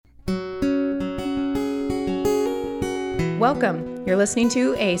Welcome. You're listening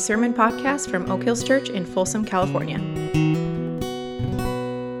to a sermon podcast from Oak Hills Church in Folsom, California.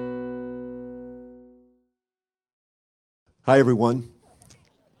 Hi, everyone.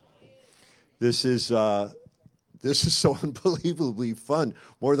 This is so unbelievably fun,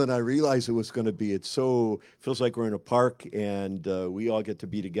 more than I realized it was going to be. It feels like we're in a park, and we all get to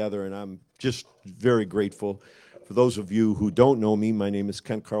be together, and I'm just very grateful. For those of you who don't know me, my name is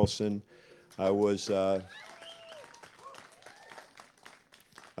Kent Carlson. I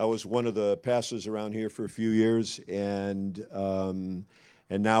was one of the pastors around here for a few years, and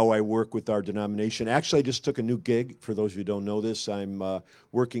now I work with our denomination. Actually, I just took a new gig. For those of you who don't know this, I'm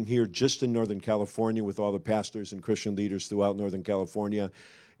working here just in Northern California with all the pastors and Christian leaders throughout Northern California,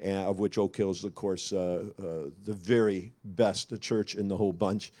 of which Oak Hills, of course, the very best church in the whole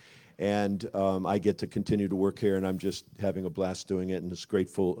bunch. And I get to continue to work here, and I'm just having a blast doing it, and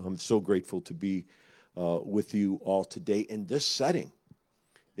I'm so grateful to be with you all today in this setting.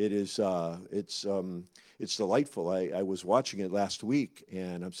 It's delightful. I was watching it last week,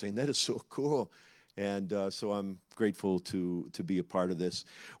 and I'm saying that is so cool, and so I'm grateful to be a part of this.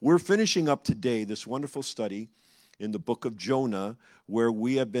 We're finishing up today this wonderful study in the book of Jonah, where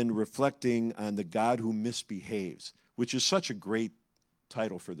we have been reflecting on the God who misbehaves, which is such a great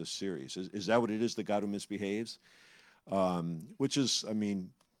title for this series. Is that what it is, the God who misbehaves? Which is,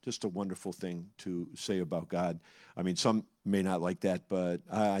 just a wonderful thing to say about God. Some may not like that, but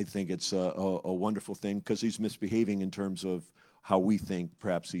I think it's a wonderful thing because he's misbehaving in terms of how we think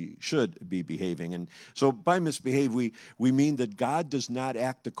perhaps he should be behaving. And so by misbehave, we mean that God does not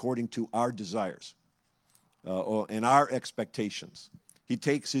act according to our desires and our expectations. He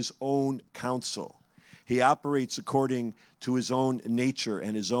takes his own counsel. He operates according to his own nature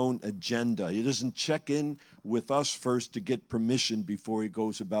and his own agenda. He doesn't check in with us first to get permission before he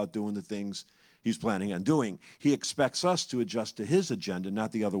goes about doing the things he's planning on doing. He expects us to adjust to his agenda,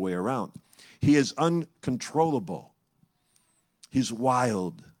 not the other way around. He is uncontrollable. He's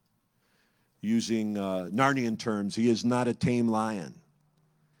wild. Using Narnian terms, he is not a tame lion.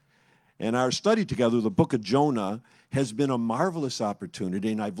 And our study together, the book of Jonah, has been a marvelous opportunity,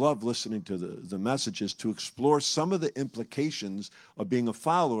 and I've loved listening to the messages, to explore some of the implications of being a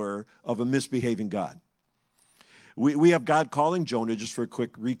follower of a misbehaving God. We have God calling Jonah, just for a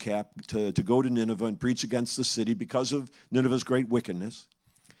quick recap, to go to Nineveh and preach against the city because of Nineveh's great wickedness.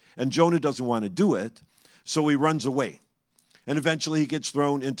 And Jonah doesn't want to do it, so he runs away. And eventually he gets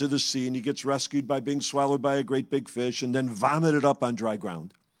thrown into the sea, and he gets rescued by being swallowed by a great big fish and then vomited up on dry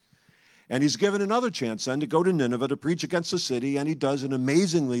ground. And he's given another chance then to go to Nineveh to preach against the city, and he does. And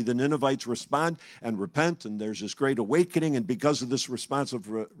amazingly, the Ninevites respond and repent, and there's this great awakening. And because of this response of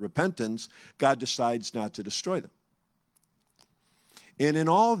repentance, God decides not to destroy them. And in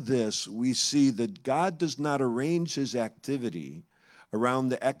all this, we see that God does not arrange his activity around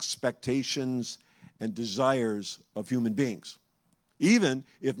the expectations and desires of human beings, even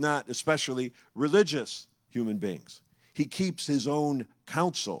if not especially religious human beings. He keeps his own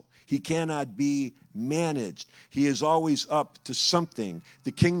counsel. He cannot be managed. He is always up to something.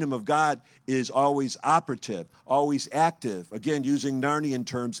 The kingdom of God is always operative, always active. Again, using Narnian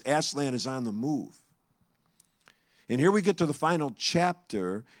terms, Aslan is on the move. And here we get to the final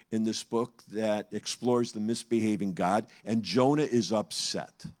chapter in this book that explores the misbehaving God, and Jonah is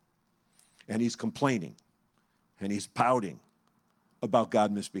upset. And he's complaining, and he's pouting about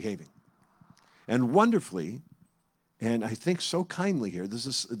God misbehaving. And wonderfully, and I think so kindly here,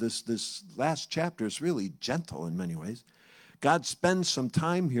 this last chapter is really gentle in many ways. God spends some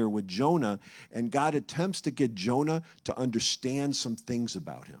time here with Jonah, and God attempts to get Jonah to understand some things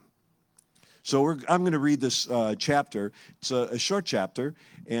about him. So I'm going to read this chapter. It's a short chapter,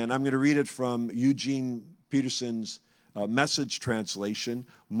 and I'm going to read it from Eugene Peterson's Message translation,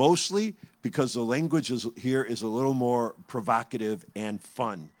 mostly because the language here is a little more provocative and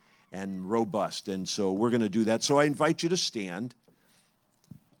fun and robust, and so we're going to do that. So I invite you to stand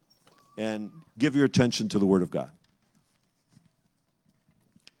and give your attention to the Word of God.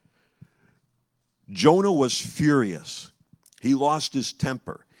 Jonah was furious. He lost his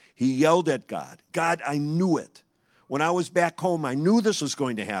temper. He yelled at God. God, I knew it. When I was back home, I knew this was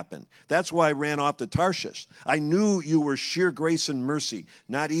going to happen. That's why I ran off to Tarshish. I knew you were sheer grace and mercy,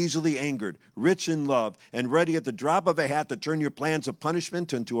 not easily angered, rich in love, and ready at the drop of a hat to turn your plans of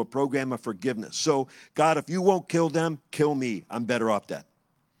punishment into a program of forgiveness. So, God, if you won't kill them, kill me. I'm better off dead.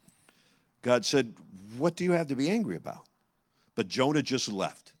 God said, what do you have to be angry about? But Jonah just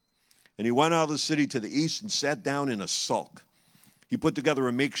left. And he went out of the city to the east and sat down in a sulk. He put together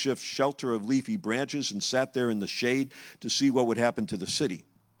a makeshift shelter of leafy branches and sat there in the shade to see what would happen to the city.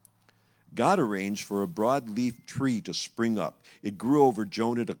 God arranged for a broadleaf tree to spring up. It grew over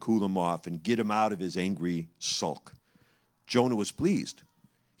Jonah to cool him off and get him out of his angry sulk. Jonah was pleased.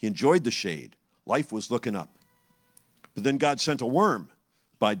 He enjoyed the shade. Life was looking up. But then God sent a worm.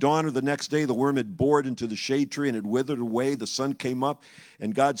 By dawn of the next day, the worm had bored into the shade tree and it withered away. The sun came up,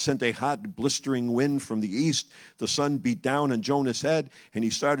 and God sent a hot, blistering wind from the east. The sun beat down on Jonah's head, and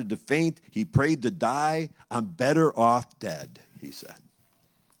he started to faint. He prayed to die. I'm better off dead, he said.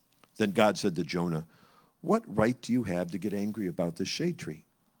 Then God said to Jonah, what right do you have to get angry about this shade tree?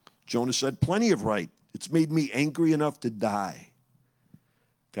 Jonah said, plenty of right. It's made me angry enough to die.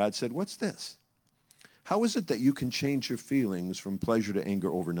 God said, what's this? How is it that you can change your feelings from pleasure to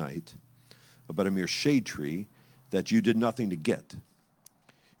anger overnight about a mere shade tree that you did nothing to get?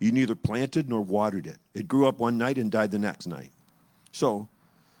 You neither planted nor watered it. It grew up one night and died the next night. So,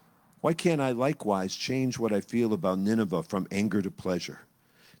 why can't I likewise change what I feel about Nineveh from anger to pleasure?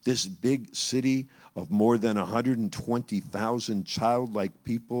 This big city of more than 120,000 childlike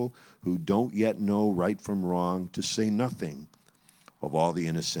people who don't yet know right from wrong, to say nothing of all the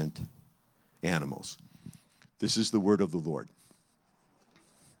innocent animals. This is the word of the Lord.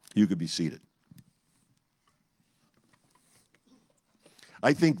 You could be seated.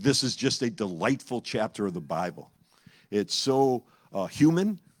 I think this is just a delightful chapter of the Bible. It's so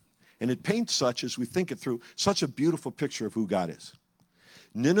human, and it paints such, as we think it through, such a beautiful picture of who God is.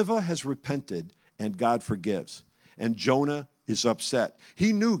 Nineveh has repented, and God forgives. And Jonah is upset.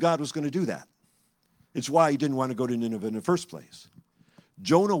 He knew God was going to do that. It's why he didn't want to go to Nineveh in the first place.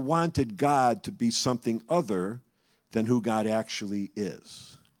 Jonah wanted God to be something other than who God actually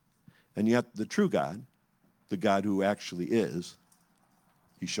is. And yet the true God, the God who actually is,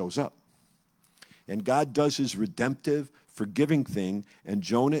 he shows up. And God does his redemptive, forgiving thing, and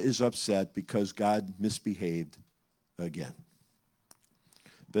Jonah is upset because God misbehaved again.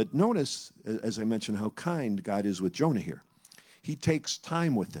 But notice, as I mentioned, how kind God is with Jonah here. He takes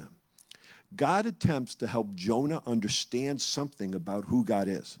time with him. God attempts to help Jonah understand something about who God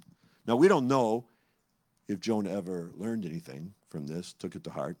is. Now, we don't know if Jonah ever learned anything from this, took it to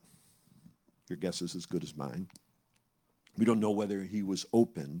heart. Your guess is as good as mine. We don't know whether he was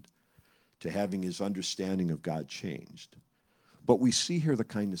open to having his understanding of God changed. But we see here the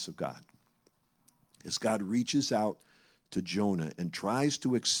kindness of God. As God reaches out to Jonah and tries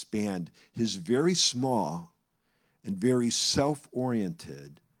to expand his very small and very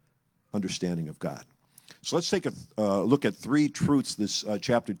self-oriented understanding of God. So let's take a look at three truths this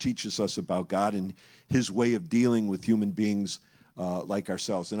chapter teaches us about God and his way of dealing with human beings like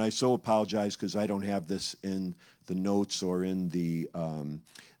ourselves. And I so apologize because I don't have this in the notes or in the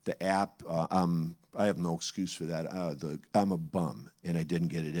app. I have no excuse for that. I'm a bum, and I didn't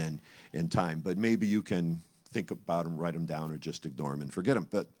get it in time. But maybe you can think about them, write them down, or just ignore them and forget them.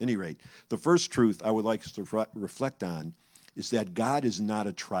 But at any rate, the first truth I would like us to reflect on is that God is not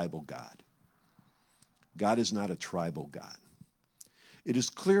a tribal God. God is not a tribal God. It is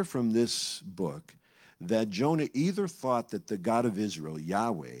clear from this book that Jonah either thought that the God of Israel,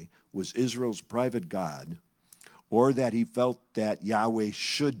 Yahweh, was Israel's private God, or that he felt that Yahweh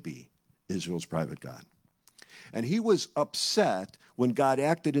should be Israel's private God. And he was upset when God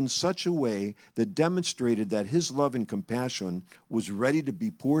acted in such a way that demonstrated that his love and compassion was ready to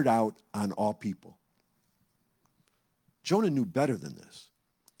be poured out on all people. Jonah knew better than this.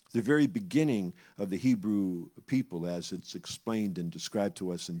 The very beginning of the Hebrew people, as it's explained and described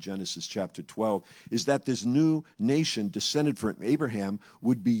to us in Genesis chapter 12, is that this new nation descended from Abraham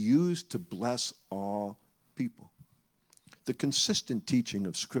would be used to bless all people. The consistent teaching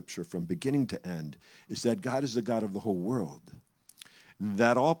of Scripture from beginning to end is that God is the God of the whole world,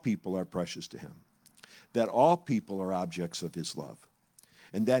 that all people are precious to him, that all people are objects of his love,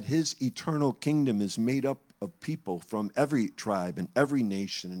 and that his eternal kingdom is made up of people from every tribe and every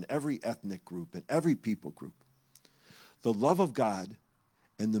nation and every ethnic group and every people group. The love of God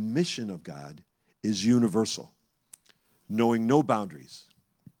and the mission of God is universal, knowing no boundaries,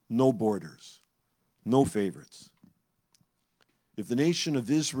 no borders, no favorites. If the nation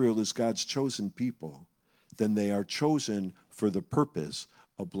of Israel is God's chosen people, then they are chosen for the purpose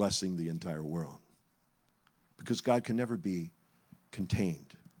of blessing the entire world. Because God can never be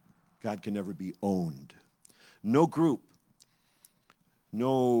contained. God can never be owned. No group,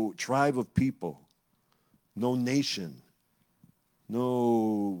 no tribe of people, no nation,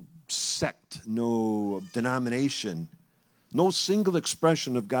 no sect, no denomination, no single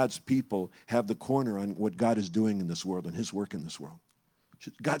expression of God's people have the corner on what God is doing in this world and his work in this world.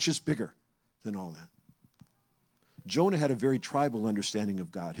 God's just bigger than all that. Jonah had a very tribal understanding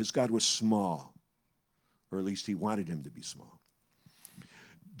of God. His God was small, or at least he wanted him to be small.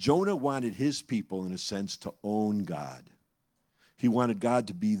 Jonah wanted his people, in a sense, to own God. He wanted God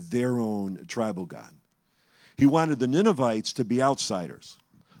to be their own tribal God. He wanted the Ninevites to be outsiders,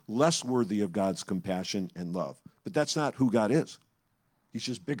 less worthy of God's compassion and love. But that's not who God is. He's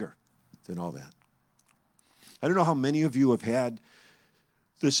just bigger than all that. I don't know how many of you have had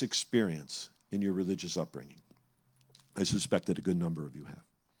this experience in your religious upbringing. I suspect that a good number of you have.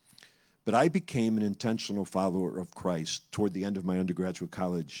 But I became an intentional follower of Christ toward the end of my undergraduate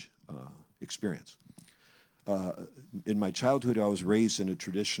college experience. In my childhood, I was raised in a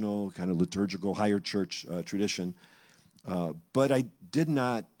traditional kind of liturgical higher church tradition, but I did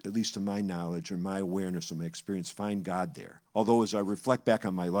not, at least to my knowledge or my awareness or my experience, find God there. Although as I reflect back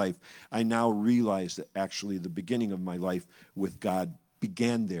on my life, I now realize that actually the beginning of my life with God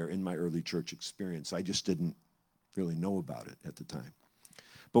began there in my early church experience. I just didn't really know about it at the time.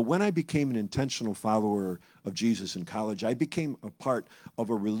 But when I became an intentional follower of Jesus in college, I became a part of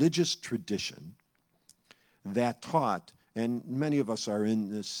a religious tradition that taught, and many of us are in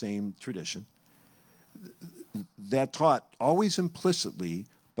this same tradition, that taught always implicitly,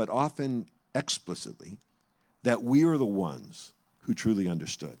 but often explicitly, that we are the ones who truly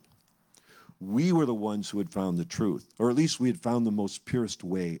understood. We were the ones who had found the truth, or at least we had found the most purest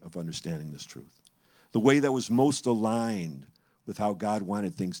way of understanding this truth, the way that was most aligned with how God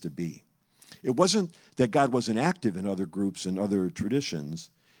wanted things to be. It wasn't that God wasn't active in other groups and other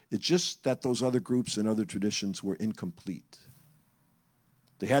traditions. It's just that those other groups and other traditions were incomplete.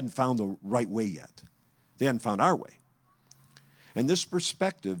 They hadn't found the right way yet. They hadn't found our way. And this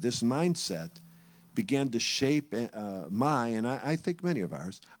perspective, this mindset, began to shape my, and I think many of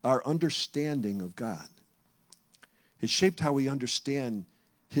ours, our understanding of God. It shaped how we understand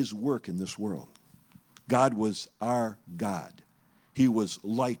his work in this world. God was our God. He was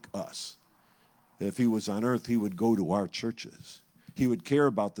like us. If he was on earth, he would go to our churches. He would care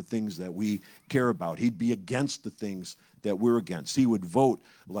about the things that we care about. He'd be against the things that we're against. He would vote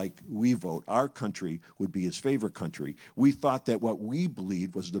like we vote. Our country would be his favorite country. We thought that what we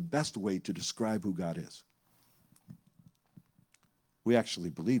believed was the best way to describe who God is. We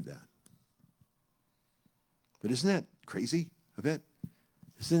actually believe that. But isn't that crazy a bit?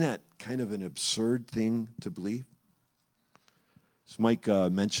 Isn't that kind of an absurd thing to believe? As Mike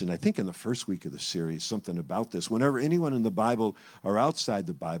mentioned, I think in the first week of the series, something about this. Whenever anyone in the Bible or outside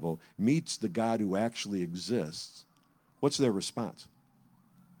the Bible meets the God who actually exists, what's their response?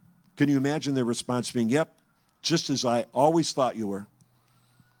 Can you imagine their response being, yep, just as I always thought you were.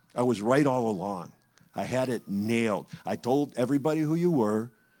 I was right all along. I had it nailed. I told everybody who you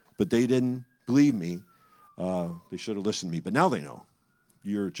were, but they didn't believe me. They should have listened to me, but now they know.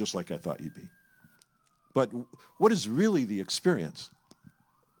 You're just like I thought you'd be. But what is really the experience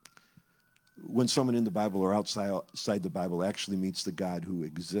when someone in the Bible or outside the Bible actually meets the God who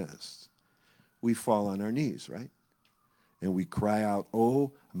exists? We fall on our knees, right? And we cry out,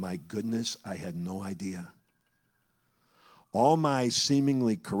 oh my goodness, I had no idea. All my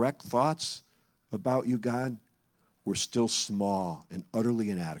seemingly correct thoughts about you, God, were still small and utterly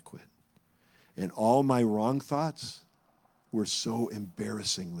inadequate. And all my wrong thoughts were so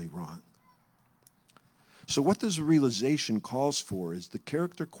embarrassingly wrong. So what this realization calls for is the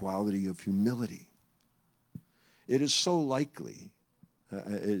character quality of humility. It is so likely,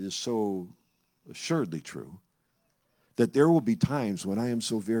 it is so assuredly true, that there will be times when I am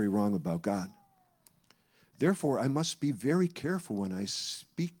so very wrong about God. Therefore, I must be very careful when I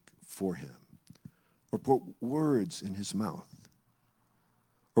speak for him or put words in his mouth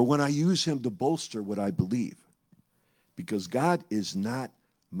or when I use him to bolster what I believe, because God is not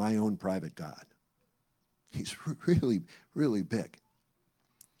my own private God. He's really, really big.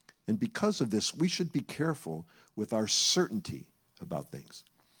 And because of this, we should be careful with our certainty about things.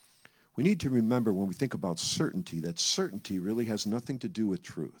 We need to remember when we think about certainty, that certainty really has nothing to do with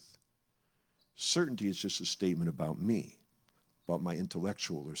truth. Certainty is just a statement about me, about my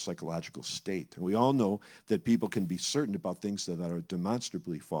intellectual or psychological state. And we all know that people can be certain about things that are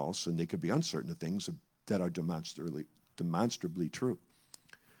demonstrably false, and they could be uncertain of things that are demonstrably true.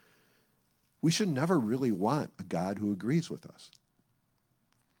 We should never really want a God who agrees with us.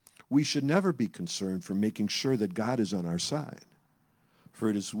 We should never be concerned for making sure that God is on our side, for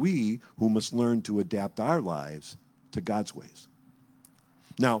it is we who must learn to adapt our lives to God's ways.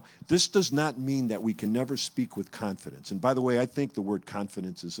 Now, this does not mean that we can never speak with confidence. And by the way, I think the word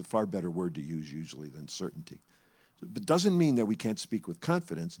confidence is a far better word to use usually than certainty. It doesn't mean that we can't speak with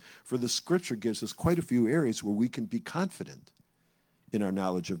confidence, for the scripture gives us quite a few areas where we can be confident in our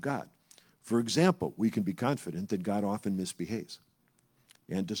knowledge of God. For example, we can be confident that God often misbehaves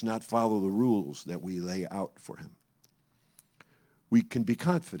and does not follow the rules that we lay out for him. We can be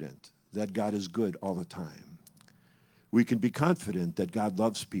confident that God is good all the time. We can be confident that God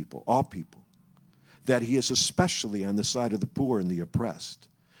loves people, all people, that he is especially on the side of the poor and the oppressed,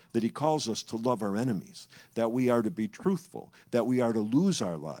 that he calls us to love our enemies, that we are to be truthful, that we are to lose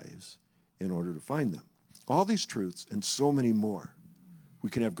our lives in order to find them. All these truths and so many more we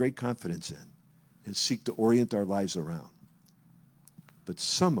can have great confidence in and seek to orient our lives around. But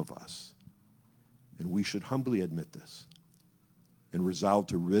some of us, and we should humbly admit this, and resolve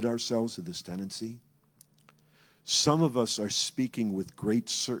to rid ourselves of this tendency, some of us are speaking with great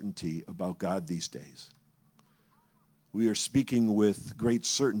certainty about God these days. We are speaking with great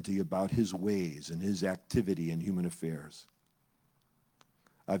certainty about his ways and his activity in human affairs.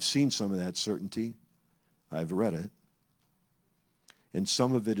 I've seen some of that certainty. I've read it. And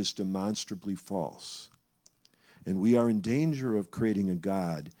some of it is demonstrably false. And we are in danger of creating a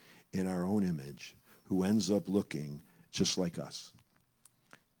God in our own image who ends up looking just like us.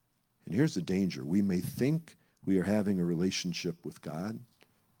 And here's the danger. We may think we are having a relationship with God,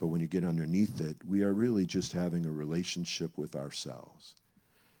 but when you get underneath it, we are really just having a relationship with ourselves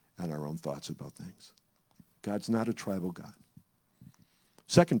and our own thoughts about things. God's not a tribal God.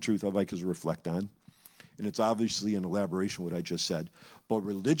 Second truth I'd like us to reflect on, and it's obviously an elaboration of what I just said, but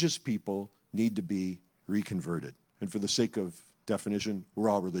religious people need to be reconverted. And for the sake of definition, we're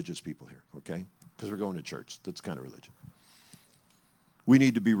all religious people here, okay? Because we're going to church. That's kind of religion. We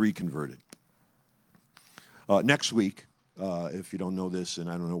need to be reconverted. Next week, if you don't know this, and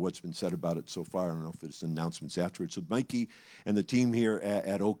I don't know what's been said about it so far, I don't know if it's announcements afterwards. So Mikey and the team here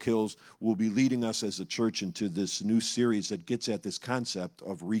at Oak Hills will be leading us as a church into this new series that gets at this concept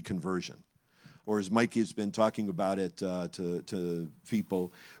of reconversion. Or as Mikey has been talking about it to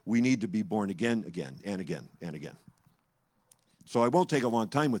people, we need to be born again, and again, and again. So I won't take a long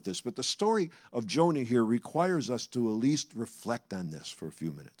time with this, but the story of Jonah here requires us to at least reflect on this for a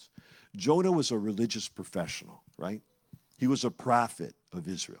few minutes. Jonah was a religious professional, right? He was a prophet of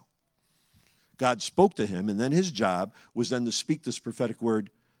Israel. God spoke to him, and then his job was then to speak this prophetic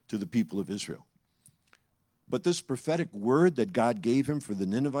word to the people of Israel. But this prophetic word that God gave him for the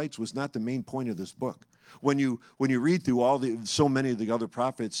Ninevites was not the main point of this book. When you read through so many of the other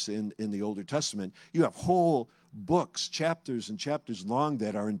prophets in the Older Testament, you have whole books, chapters and chapters long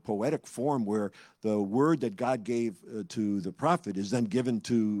that are in poetic form where the word that God gave to the prophet is then given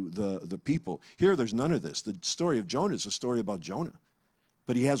to the people. Here, there's none of this. The story of Jonah is a story about Jonah.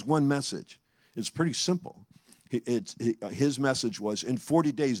 But he has one message. It's pretty simple. His message was, in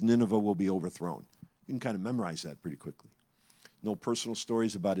 40 days, Nineveh will be overthrown. You can kind of memorize that pretty quickly. No personal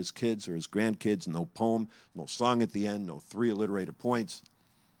stories about his kids or his grandkids, no poem, no song at the end, no 3 alliterated points.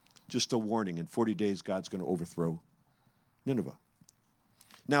 Just a warning, in 40 days, God's going to overthrow Nineveh.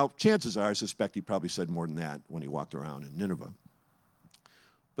 Now, chances are, I suspect he probably said more than that when he walked around in Nineveh.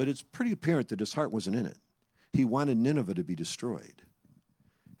 But it's pretty apparent that his heart wasn't in it. He wanted Nineveh to be destroyed.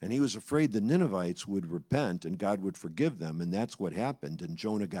 And he was afraid the Ninevites would repent and God would forgive them, and that's what happened, and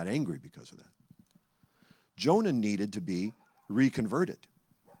Jonah got angry because of that. Jonah needed to be reconverted.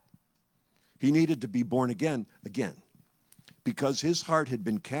 He needed to be born again, because his heart had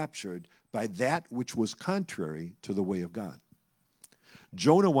been captured by that which was contrary to the way of God.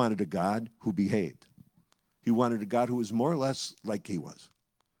 Jonah wanted a God who behaved. He wanted a God who was more or less like he was,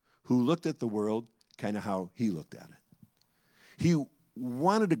 who looked at the world kind of how he looked at it. He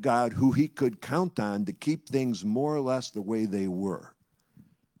wanted a God who he could count on to keep things more or less the way they were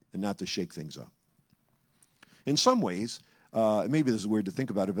and not to shake things up. In some ways, maybe this is weird to think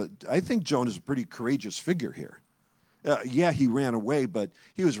about it, but I think Jonah's a pretty courageous figure here. Yeah, he ran away, but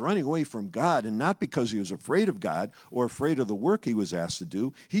he was running away from God, and not because he was afraid of God or afraid of the work he was asked to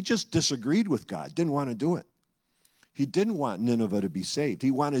do. He just disagreed with God, didn't want to do it. He didn't want Nineveh to be saved. He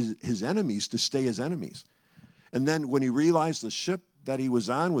wanted his enemies to stay his enemies. And then when he realized the ship that he was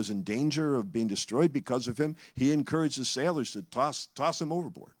on was in danger of being destroyed because of him, he encouraged the sailors to toss him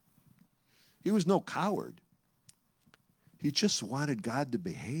overboard. He was no coward. He just wanted God to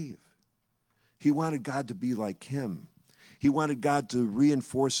behave. He wanted God to be like him. He wanted God to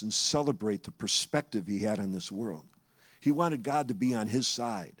reinforce and celebrate the perspective he had on this world. He wanted God to be on his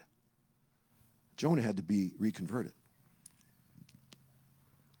side. Jonah had to be reconverted.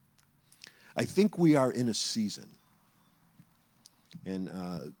 I think we are in a season,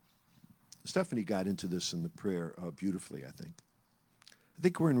 and Stephanie got into this in the prayer beautifully, I think. I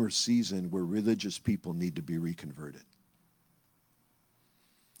think we're in a season where religious people need to be reconverted.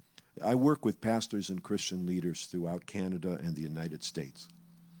 I work with pastors and Christian leaders throughout Canada and the United States.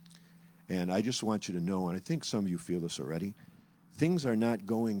 And I just want you to know, and I think some of you feel this already, things are not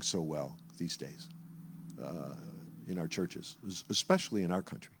going so well these days. in our churches, especially in our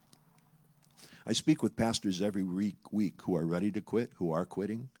country. I speak with pastors every week who are ready to quit, who are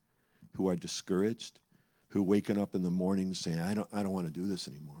quitting, who are discouraged, who are waking up in the morning saying, I don't want to do this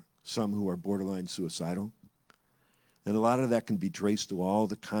anymore. Some who are borderline suicidal. And a lot of that can be traced to all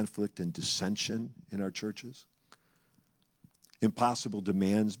the conflict and dissension in our churches. Impossible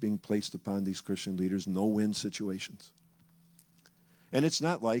demands being placed upon these Christian leaders, no-win situations. And it's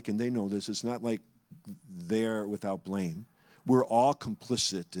not like, and they know this, it's not like they're without blame. We're all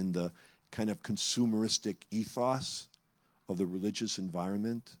complicit in the kind of consumeristic ethos of the religious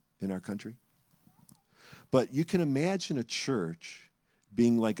environment in our country. But you can imagine a church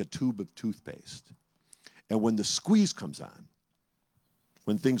being like a tube of toothpaste. And when the squeeze comes on,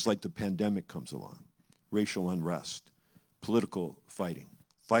 when things like the pandemic comes along, racial unrest, political fighting,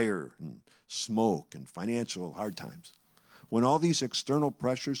 fire and smoke and financial hard times, when all these external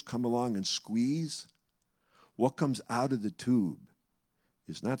pressures come along and squeeze, what comes out of the tube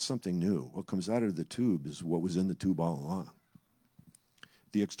is not something new. What comes out of the tube is what was in the tube all along.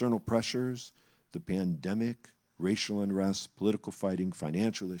 The external pressures, the pandemic, racial unrest, political fighting,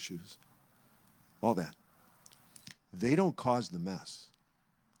 financial issues, all that. They don't cause the mess.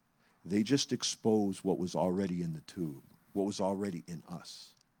 They just expose what was already in the tube, what was already in us.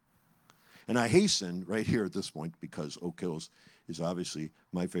 And I hasten right here at this point, because Oak Hills is obviously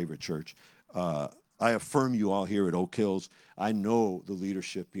my favorite church. I affirm you all here at Oak Hills. I know the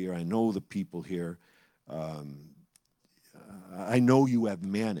leadership here. I know the people here. I know you have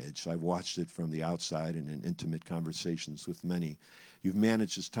managed. I've watched it from the outside and in intimate conversations with many. You've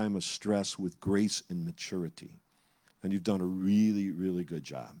managed this time of stress with grace and maturity. And you've done a really, really good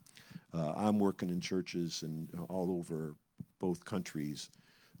job. I'm working in churches and all over both countries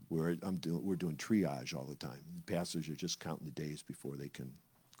where we're doing triage all the time. Pastors are just counting the days before they can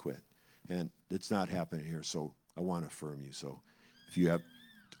quit. And it's not happening here, so I want to affirm you. So if you have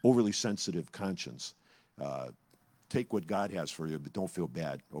overly sensitive conscience, take what God has for you, but don't feel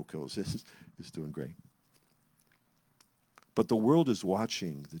bad. Oak Hills is doing great. But the world is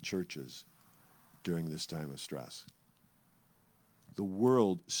watching the churches during this time of stress. The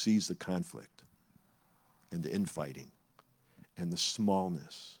world sees the conflict and the infighting and the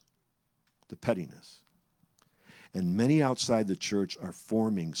smallness, the pettiness. And many outside the church are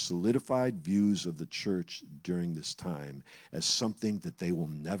forming solidified views of the church during this time as something that they will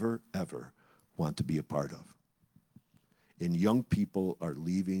never, ever want to be a part of. And young people are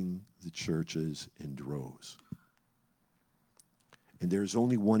leaving the churches in droves. And there's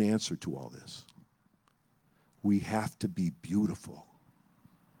only one answer to all this. We have to be beautiful.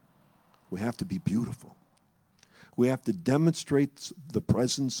 We have to be beautiful. We have to demonstrate the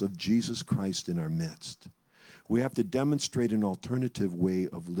presence of Jesus Christ in our midst. We have to demonstrate an alternative way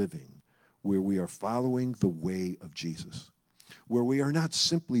of living where we are following the way of Jesus, where we are not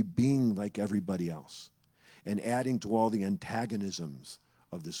simply being like everybody else and adding to all the antagonisms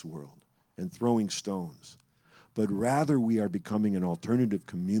of this world and throwing stones, but rather we are becoming an alternative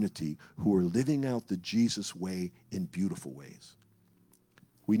community who are living out the Jesus way in beautiful ways.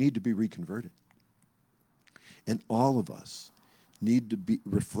 We need to be reconverted. And all of us need to be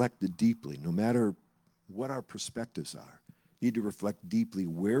reflected deeply, no matter what our perspectives are, need to reflect deeply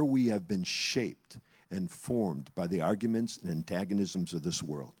where we have been shaped and formed by the arguments and antagonisms of this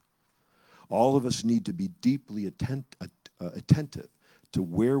world. All of us need to be deeply attentive to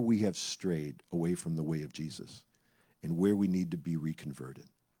where we have strayed away from the way of Jesus and where we need to be reconverted.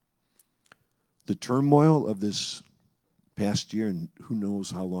 The turmoil of this past year, and who knows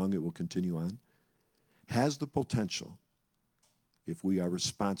how long it will continue on, has the potential, if we are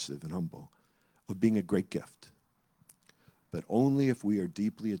responsive and humble, of being a great gift. But only if we are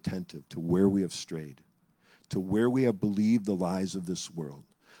deeply attentive to where we have strayed, to where we have believed the lies of this world,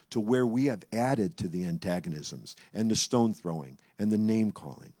 to where we have added to the antagonisms and the stone throwing and the name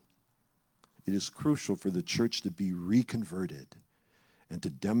calling. It is crucial for the church to be reconverted and to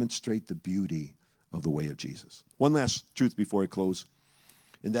demonstrate the beauty of the way of Jesus. One last truth before I close,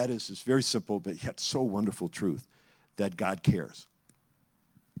 and that is this very simple but yet so wonderful truth, that God cares.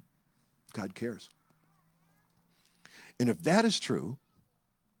 God cares. And if that is true,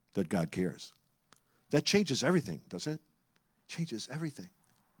 that God cares, that changes everything, doesn't it? Changes everything.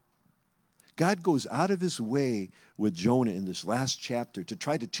 God goes out of his way with Jonah in this last chapter to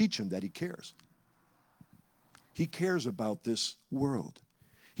try to teach him that he cares. He cares about this world.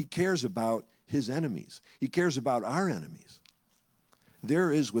 He cares about his enemies. He cares about our enemies.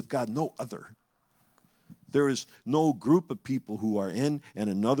 There is with God no other. There is no group of people who are in and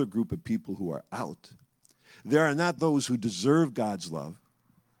another group of people who are out. There are not those who deserve God's love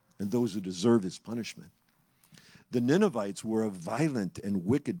and those who deserve his punishment. The Ninevites were a violent and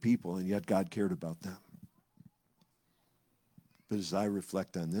wicked people, and yet God cared about them. But as I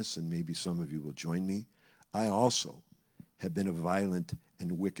reflect on this, and maybe some of you will join me, I also have been a violent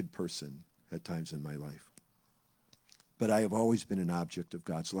and wicked person at times in my life. But I have always been an object of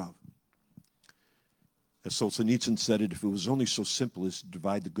God's love. As Solzhenitsyn said it, if it was only so simple as to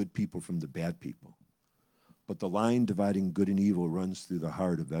divide the good people from the bad people. But the line dividing good and evil runs through the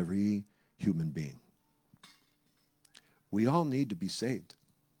heart of every human being. We all need to be saved.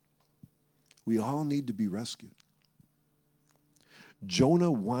 We all need to be rescued.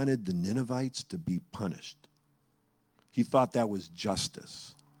 Jonah wanted the Ninevites to be punished. He thought that was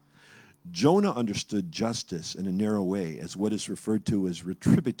justice. Jonah understood justice in a narrow way as what is referred to as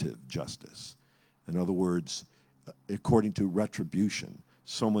retributive justice. In other words, according to retribution,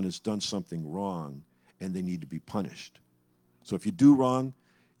 someone has done something wrong and they need to be punished. So if you do wrong,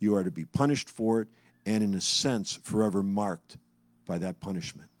 you are to be punished for it and, in a sense, forever marked by that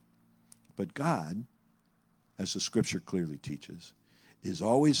punishment. But God, as the scripture clearly teaches, is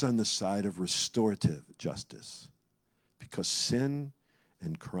always on the side of restorative justice, because sin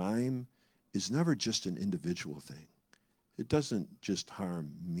and crime is never just an individual thing. It doesn't just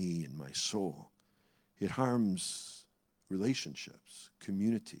harm me and my soul. It harms relationships,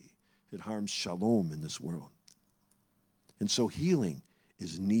 community. It harms shalom in this world. And so healing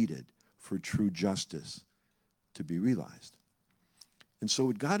is needed for true justice to be realized. And so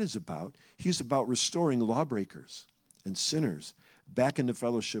what God is about, he's about restoring lawbreakers and sinners back into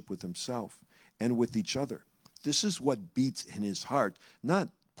fellowship with himself and with each other. This is what beats in his heart, not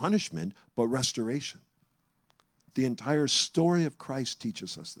punishment, but restoration. The entire story of Christ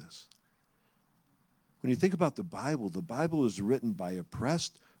teaches us this. When you think about the Bible is written by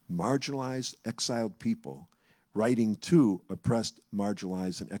oppressed, marginalized, exiled people, writing to oppressed,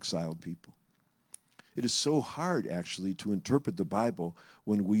 marginalized, and exiled people. It is so hard, actually, to interpret the Bible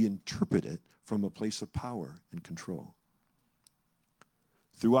when we interpret it from a place of power and control.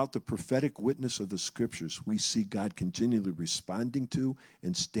 Throughout the prophetic witness of the scriptures, we see God continually responding to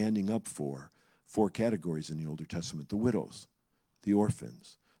and standing up for four categories in the Old Testament: the widows, the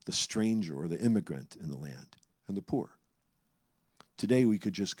orphans, the stranger or the immigrant in the land, and the poor. Today, we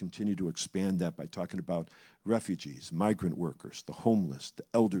could just continue to expand that by talking about refugees, migrant workers, the homeless, the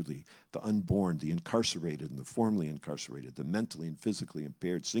elderly, the unborn, the incarcerated and the formerly incarcerated, the mentally and physically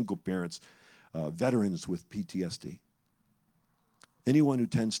impaired, single parents, veterans with PTSD. Anyone who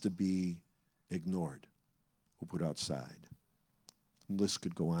tends to be ignored or put outside. The list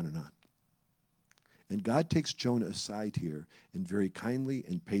could go on and on. And God takes Jonah aside here and very kindly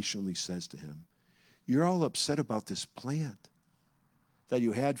and patiently says to him, you're all upset about this plant that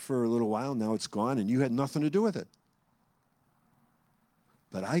you had for a little while. Now it's gone and you had nothing to do with it.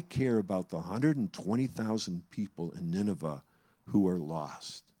 But I care about the 120,000 people in Nineveh who are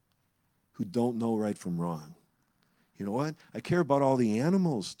lost, who don't know right from wrong. You know what? I care about all the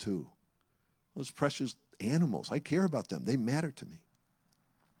animals too. Those precious animals. I care about them. They matter to me.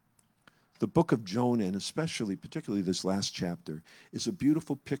 The book of Jonah, and particularly this last chapter, is a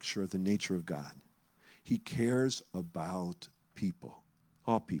beautiful picture of the nature of God. He cares about people,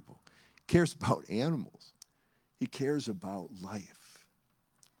 all people. He cares about animals. He cares about life.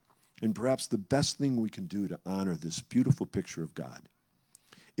 And perhaps the best thing we can do to honor this beautiful picture of God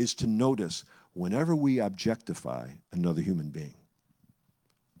is to notice whenever we objectify another human being,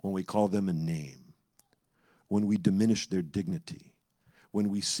 when we call them a name, when we diminish their dignity, when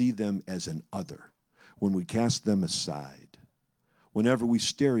we see them as an other, when we cast them aside, whenever we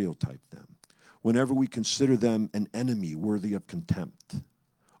stereotype them, whenever we consider them an enemy worthy of contempt,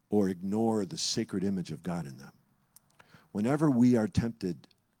 or ignore the sacred image of God in them, whenever we are tempted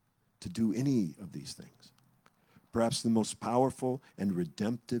to do any of these things, perhaps the most powerful and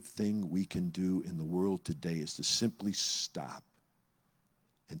redemptive thing we can do in the world today is to simply stop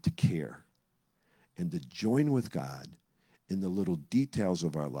and to care and to join with God in the little details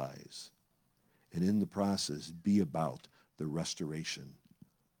of our lives, and in the process be about the restoration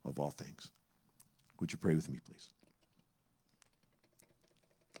of all things. Would you pray with me, please?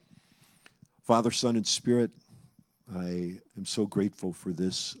 Father, Son, and Spirit, I am so grateful for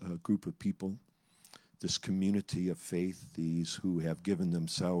this group of people, this community of faith, these who have given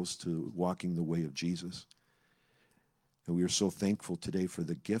themselves to walking the way of Jesus. And we are so thankful today for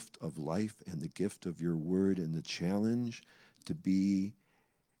the gift of life and the gift of your word and the challenge to be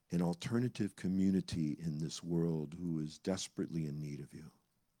an alternative community in this world who is desperately in need of you.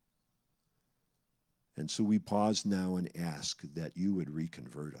 And so we pause now and ask that you would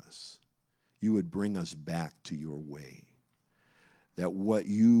reconvert us. You would bring us back to your way. that what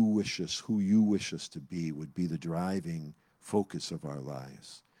you wish us, who you wish us to be, would be the driving focus of our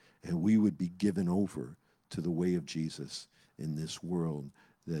lives. And we would be given over to the way of Jesus in this world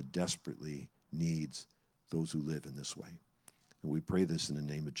that desperately needs those who live in this way. And we pray this in the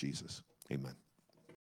name of Jesus. Amen.